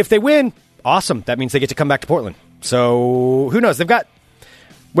 But if they win, awesome. That means they get to come back to Portland. So who knows? They've got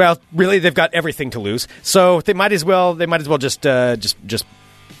everything to lose. So they might as well just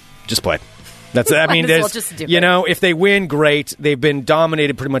play. That's. I mean, if they win, great. They've been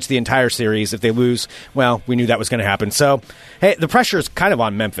dominated pretty much the entire series. If they lose, well, we knew that was going to happen. So, hey, the pressure is kind of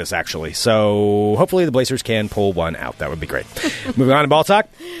on Memphis, actually. So hopefully the Blazers can pull one out. That would be great. Moving on to Ball Talk.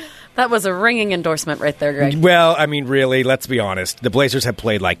 That was a ringing endorsement right there, Greg. Well, I mean, really, let's be honest. The Blazers have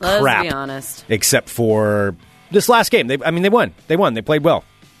played like crap. Let's be honest. Except for this last game. They won. They played well.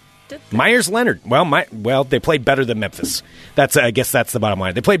 Myers Leonard. Well, they played better than Memphis. I guess that's the bottom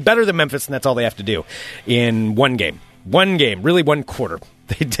line. They played better than Memphis, and that's all they have to do in one game. Really one quarter.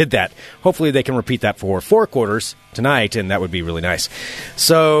 They did that. Hopefully they can repeat that for 4 quarters tonight, and that would be really nice.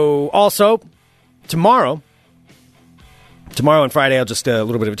 So, also, tomorrow and Friday, I'll just a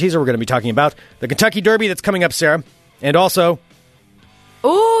little bit of a teaser. We're going to be talking about the Kentucky Derby that's coming up, Sarah, and also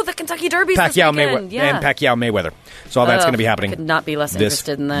Oh, the Kentucky Derby's this weekend. And Pacquiao Mayweather. So all that's going to be happening. I could not be less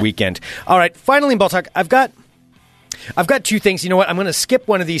interested in that weekend. All right, finally in Ball Talk, I've got two things. You know what? I'm going to skip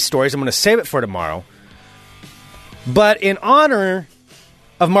one of these stories. I'm going to save it for tomorrow. But in honor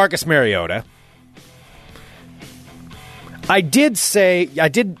of Marcus Mariota, I did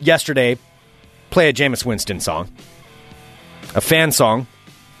yesterday play a Jameis Winston song, a fan song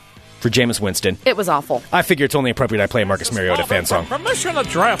for Jameis Winston. It was awful. I figure it's only appropriate I play a Marcus Mariota fan song. Permission to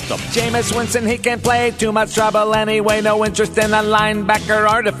draft him. Jameis Winston, he can play too much trouble anyway. No interest in a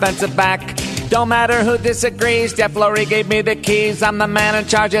linebacker or defensive back. Don't matter who disagrees. Jeff Lurie gave me the keys. I'm the man in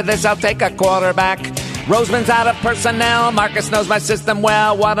charge of this. I'll take a quarterback. Roseman's out of personnel. Marcus knows my system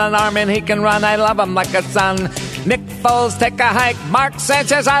well. What an arm and he can run. I love him like a son. Nick Foles, take a hike. Mark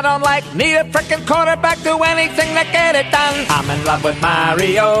Sanchez, I don't like. Need a frickin' quarterback. Do anything to get it done. I'm in love with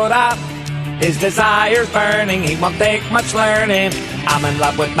Mariota. His desire's burning. He won't take much learning. I'm in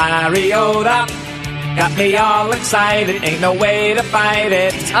love with Mariota. Got me all excited. Ain't no way to fight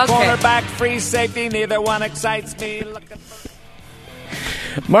it. Okay. Quarterback, free safety. Neither one excites me.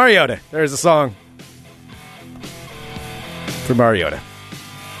 Mariota. There's a song for Mariota.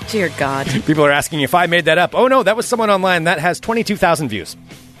 Dear God. People are asking if I made that up. Oh, no, that was someone online. That has 22,000 views.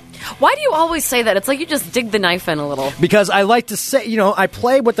 Why do you always say that? It's like you just dig the knife in a little. Because I like to say, I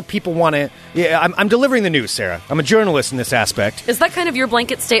play what the people want to... Yeah, I'm delivering the news, Sarah. I'm a journalist in this aspect. Is that kind of your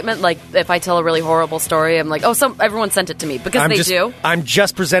blanket statement? Like, if I tell a really horrible story, I'm like, everyone sent it to me. Because they do? I'm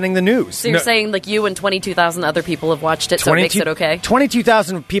just presenting the news. So you're saying, like, you and 22,000 other people have watched it, so it makes it okay?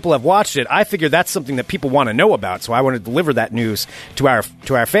 22,000 people have watched it. I figure that's something that people want to know about, so I want to deliver that news to our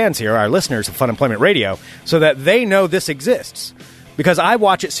fans here, our listeners of Fun Employment Radio, so that they know this exists. Because I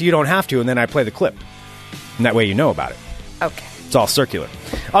watch it so you don't have to, and then I play the clip. And that way you know about it. Okay. It's all circular.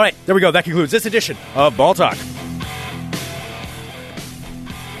 All right, there we go. That concludes this edition of Ball Talk.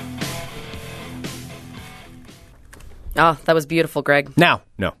 Oh, that was beautiful, Greg. Now,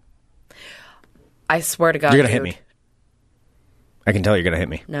 no. I swear to God, you're going to hit me. I can tell you're going to hit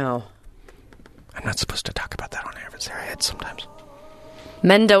me. No. I'm not supposed to talk about that on air, but Sarah hits sometimes.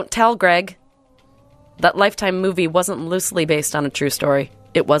 Men don't tell, Greg. That Lifetime movie wasn't loosely based on a true story.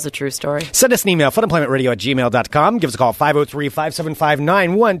 It was a true story. Send us an email, funemploymentradio@gmail.com. Give us a call,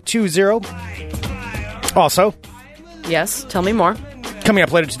 503-575-9120. Also... Yes, tell me more. Coming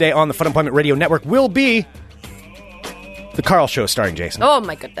up later today on the Fun Employment Radio Network will be The Carl Show starring Jason. Oh,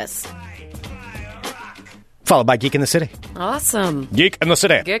 my goodness. Followed by Geek in the City. Awesome. Geek in the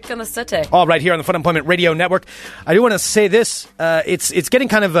City. Geek in the City. All right, here on the Fun Employment Radio Network. I do want to say this. It's getting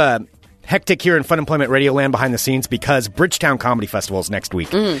kind of... hectic here in Fun Employment Radio Land behind the scenes because BRIDGETOWN Comedy Festival is next week.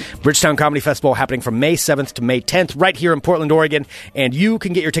 BRIDGETOWN Comedy Festival happening from May 7th to May 10th right here in Portland, Oregon. And you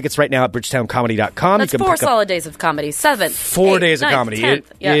can get your tickets right now at bridgetown.comedy.com. That's 4 solid days of comedy. 7th. 4 days 9th, of comedy. 10th,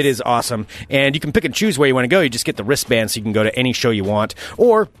 yes. It is awesome. And you can pick and choose where you want to go. You just get the wristband so you can go to any show you want.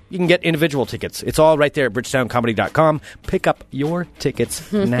 Or you can get individual tickets. It's all right there at bridgetown.comedy.com. Pick up your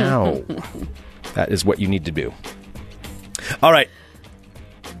tickets now. That is what you need to do. All right.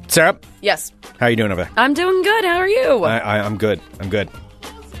 Sarah? Yes. How are you doing over there? I'm doing good. How are you? I'm good. I'm good.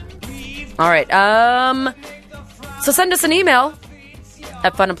 All right. So send us an email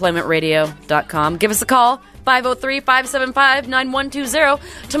at funemploymentradio.com. Give us a call, 503-575-9120.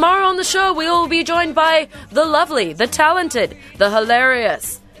 Tomorrow on the show, we will be joined by the lovely, the talented, the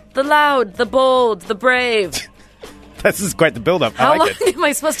hilarious, the loud, the bold, the brave. This is quite the build-up. How I like long it. am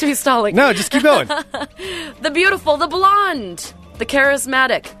I supposed to be stalling? No, just keep going. The beautiful, the blonde, the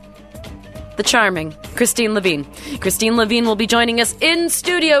charismatic, the charming Christine Levine. Christine Levine will be joining us in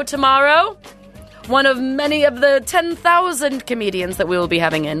studio tomorrow. One of many of the 10,000 comedians that we will be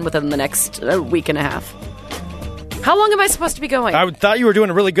having in within the next week and a half. How long am I supposed to be going? I thought you were doing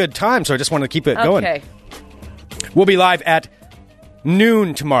a really good time, so I just wanted to keep it going. Okay. We'll be live at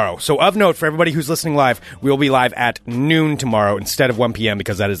noon tomorrow. So of note, for everybody who's listening live, we'll be live at noon tomorrow instead of 1 p.m.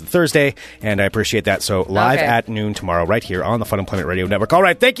 because that is the Thursday, and I appreciate that. So live at noon tomorrow right here on the Fun Employment Radio Network. All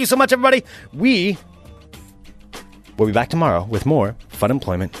right, thank you so much, everybody. We will be back tomorrow with more Fun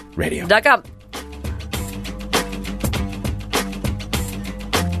Employment Radio. .com.